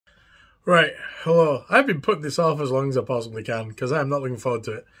Right, hello. I've been putting this off as long as I possibly can because I'm not looking forward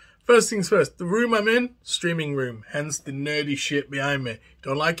to it. First things first, the room I'm in, streaming room, hence the nerdy shit behind me.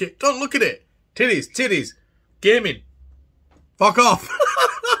 Don't like it? Don't look at it. Titties, gaming. Fuck off.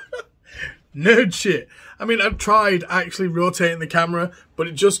 Nerd shit. I mean, I've tried actually rotating the camera, but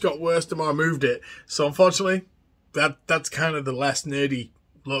it just got worse the more I moved it. So unfortunately, that's kind of the less nerdy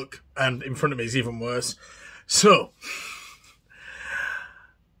look, and in front of me is even worse. So,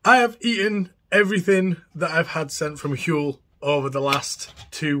 I have eaten everything that I've had sent from Huel over the last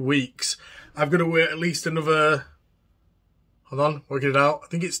 2 weeks. I've got to wait at least another, hold on, working it out. I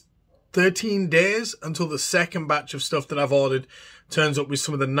think it's 13 days until the second batch of stuff that I've ordered turns up with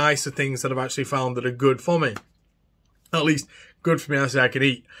some of the nicer things that I've actually found that are good for me. At least good for me as I can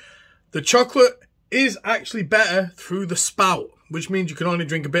eat. The chocolate is actually better through the spout, which means you can only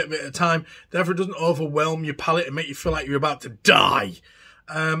drink a bit of it at a time. Therefore, it doesn't overwhelm your palate and make you feel like you're about to die.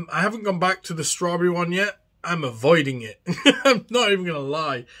 I haven't gone back to the strawberry one yet. I'm avoiding it. I'm not even going to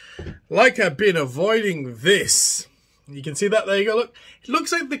lie. Like I've been avoiding this. You can see that. There you go. Look. It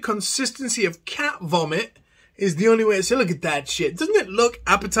looks like the consistency of cat vomit is the only way to say, look at that shit. Doesn't it look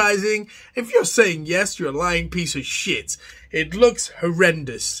appetizing? If you're saying yes, you're a lying piece of shit. It looks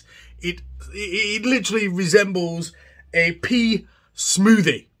horrendous. It literally resembles a pea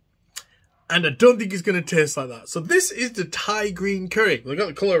smoothie. And I don't think it's going to taste like that. So this is the Thai green curry. Look at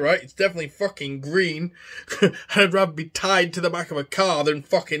the colour, right? It's definitely fucking green. I'd rather be tied to the back of a car than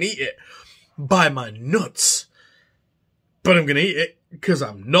fucking eat it by my nuts. But I'm going to eat it because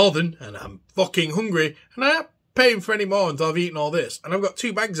I'm northern and I'm fucking hungry. And I'm not paying for any more until I've eaten all this. And I've got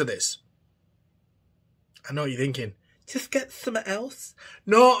 2 bags of this. I know what you're thinking. Just get something else.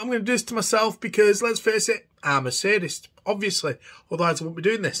 No, I'm going to do this to myself because, let's face it, I'm a sadist. Obviously. Otherwise I wouldn't be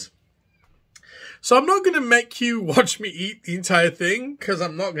doing this. So I'm not going to make you watch me eat the entire thing, because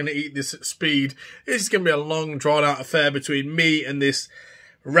I'm not going to eat this at speed. It's going to be a long, drawn-out affair between me and this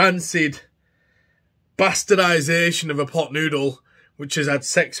rancid bastardization of a pot noodle, which has had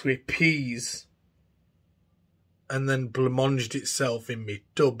sex with peas, and then blancmanged itself in me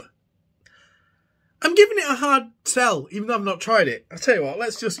tub. I'm giving it a hard sell, even though I've not tried it. I'll tell you what,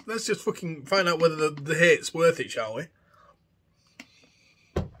 let's just fucking find out whether the hate's worth it, shall we?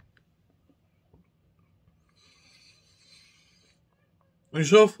 It's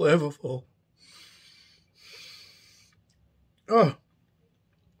so flavourful. Oh.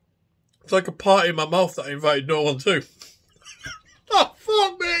 It's like a party in my mouth that I invited no one to. Oh,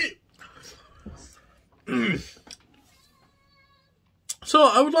 fuck me! So,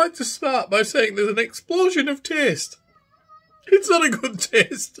 I would like to start by saying there's an explosion of taste. It's not a good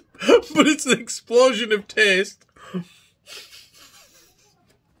taste, but it's an explosion of taste.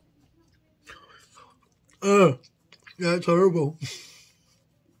 Oh, yeah, it's horrible.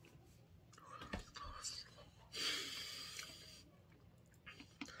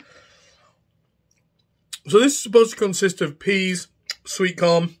 So this is supposed to consist of peas, sweet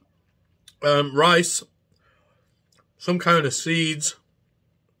corn, rice, some kind of seeds.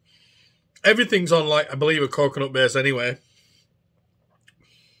 Everything's on, like, I believe, a coconut base anyway.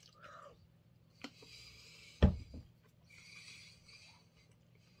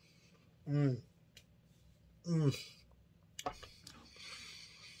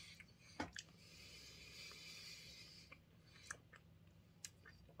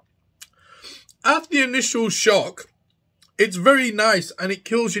 After the initial shock, it's very nice and it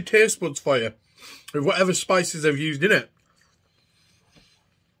kills your taste buds for you with whatever spices they've used in it.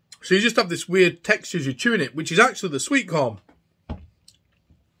 So you just have this weird texture as you're chewing it, which is actually the sweet corn.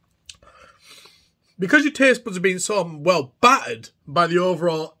 Because your taste buds are being so well battered by the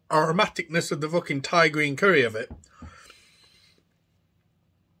overall aromaticness of the fucking Thai green curry of it,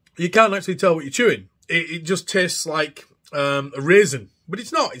 you can't actually tell what you're chewing. It just tastes like a raisin. But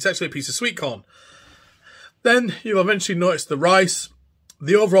it's not. It's actually a piece of sweet corn. Then you'll eventually notice the rice,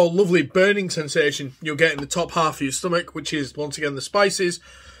 the overall lovely burning sensation you'll get in the top half of your stomach, which is, once again, the spices.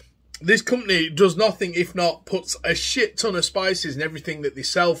 This company does nothing if not puts a shit ton of spices in everything that they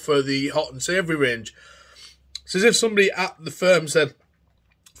sell for the hot and savoury range. It's as if somebody at the firm said,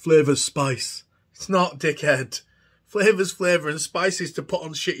 flavour's spice. It's not, dickhead. Flavour's flavour and spices to put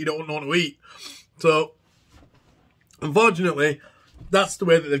on shit you don't want to eat. So, unfortunately, that's the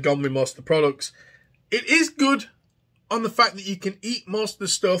way that they've gone with most of the products. It is good on the fact that you can eat most of the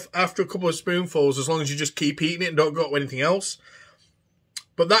stuff after a couple of spoonfuls as long as you just keep eating it and don't go to anything else.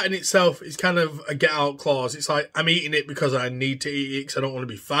 But that in itself is kind of a get-out clause. It's like, I'm eating it because I need to eat it because I don't want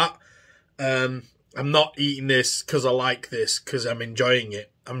to be fat. I'm not eating this because I like this, because I'm enjoying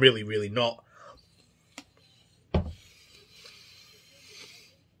it. I'm really, really not.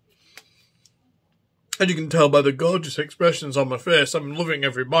 And you can tell by the gorgeous expressions on my face, I'm loving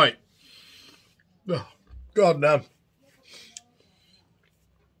every bite. Oh, God damn.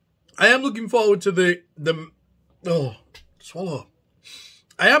 I am looking forward to swallow.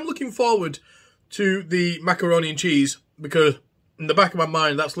 I am looking forward to the macaroni and cheese because in the back of my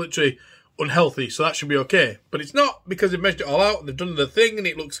mind, that's literally unhealthy, so that should be okay. But it's not because they've measured it all out and they've done the thing and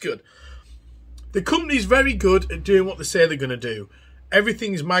it looks good. The company's very good at doing what they say they're going to do.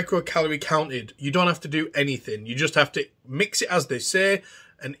 Everything's microcalorie counted. You don't have to do anything. You just have to mix it as they say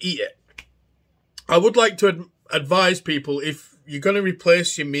and eat it. I would like to advise people, if you're going to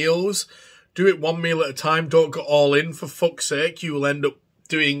replace your meals, do it one meal at a time. Don't go all in, for fuck's sake. You will end up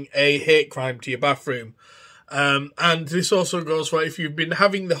doing a hate crime to your bathroom. And this also goes for if you've been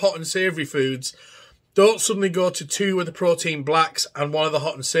having the hot and savoury foods, don't suddenly go to 2 of the protein blacks and 1 of the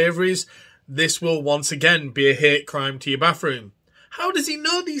hot and savouries. This will once again be a hate crime to your bathroom. How does he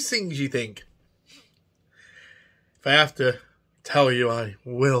know these things, you think? If I have to tell you, I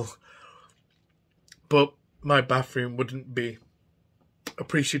will. But my bathroom wouldn't be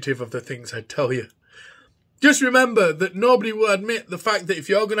appreciative of the things I tell you. Just remember that nobody will admit the fact that if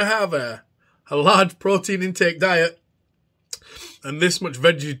you're going to have a large protein intake diet and this much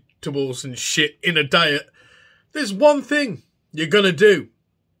vegetables and shit in a diet, there's one thing you're going to do.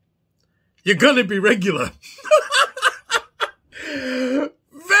 You're going to be regular.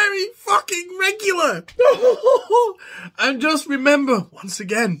 Very fucking regular. And just remember, once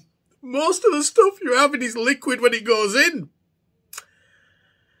again, most of the stuff you're having is liquid when it goes in.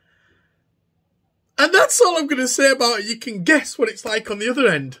 And that's all I'm going to say about it. You can guess what it's like on the other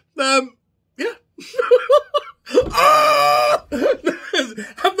end. Yeah. Oh!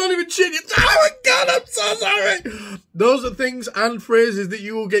 I'm not even shitting. Oh my God, I'm so sorry. Those are things and phrases that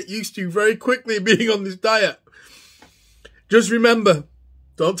you will get used to very quickly being on this diet. Just remember,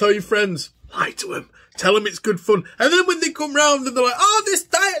 don't tell your friends. Lie to them. Tell them it's good fun. And then when they come round and they're like, oh, this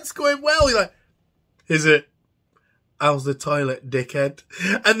diet's going well. You're like, is it? How's the toilet, dickhead?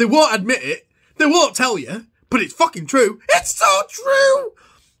 And they won't admit it. They won't tell you. But it's fucking true. It's so true.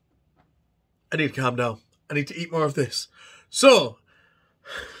 I need to calm down. I need to eat more of this. So,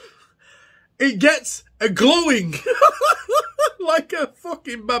 it gets a glowing, like a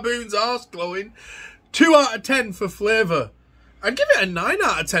fucking baboon's arse glowing, 2 out of 10 for flavour. I'd give it a 9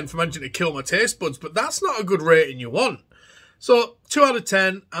 out of 10 for managing to kill my taste buds, but that's not a good rating you want. So, 2 out of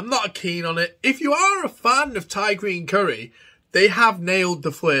 10, I'm not keen on it. If you are a fan of Thai green curry, they have nailed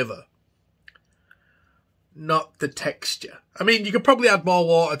the flavour. Not the texture. I mean, you could probably add more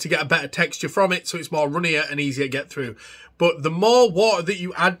water to get a better texture from it, so it's more runnier and easier to get through. But the more water that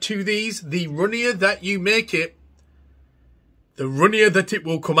you add to these, the runnier that you make it, the runnier that it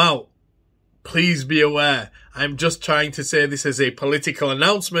will come out. Please be aware. I'm just trying to say this as a political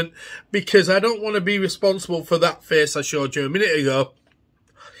announcement because I don't want to be responsible for that face I showed you a minute ago.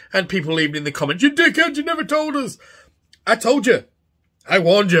 And people leaving in the comments, you dickhead, you never told us. I told you. I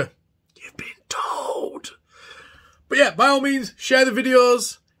warned you. You've been told. But yeah, by all means, share the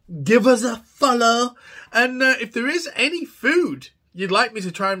videos, give us a follow, and if there is any food you'd like me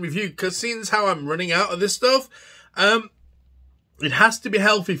to try and review, because seeing as how I'm running out of this stuff, it has to be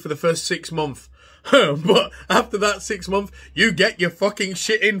healthy for the first 6 months. But after that 6 months, you get your fucking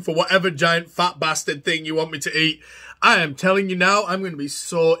shit in for whatever giant fat bastard thing you want me to eat. I am telling you now, I'm going to be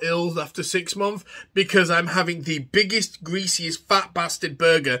so ill after 6 months because I'm having the biggest, greasiest, fat bastard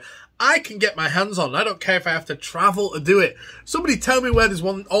burger I can get my hands on. I don't care if I have to travel to do it. Somebody tell me where there's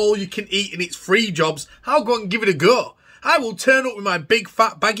one all you can eat and it's free jobs. I'll go and give it a go. I will turn up with my big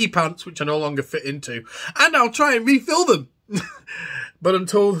fat baggy pants, which I no longer fit into, and I'll try and refill them. But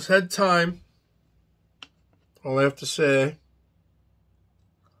until said time, all I have to say,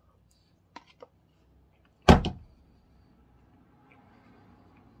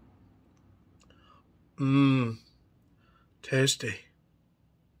 tasty.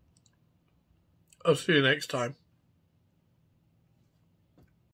 I'll see you next time.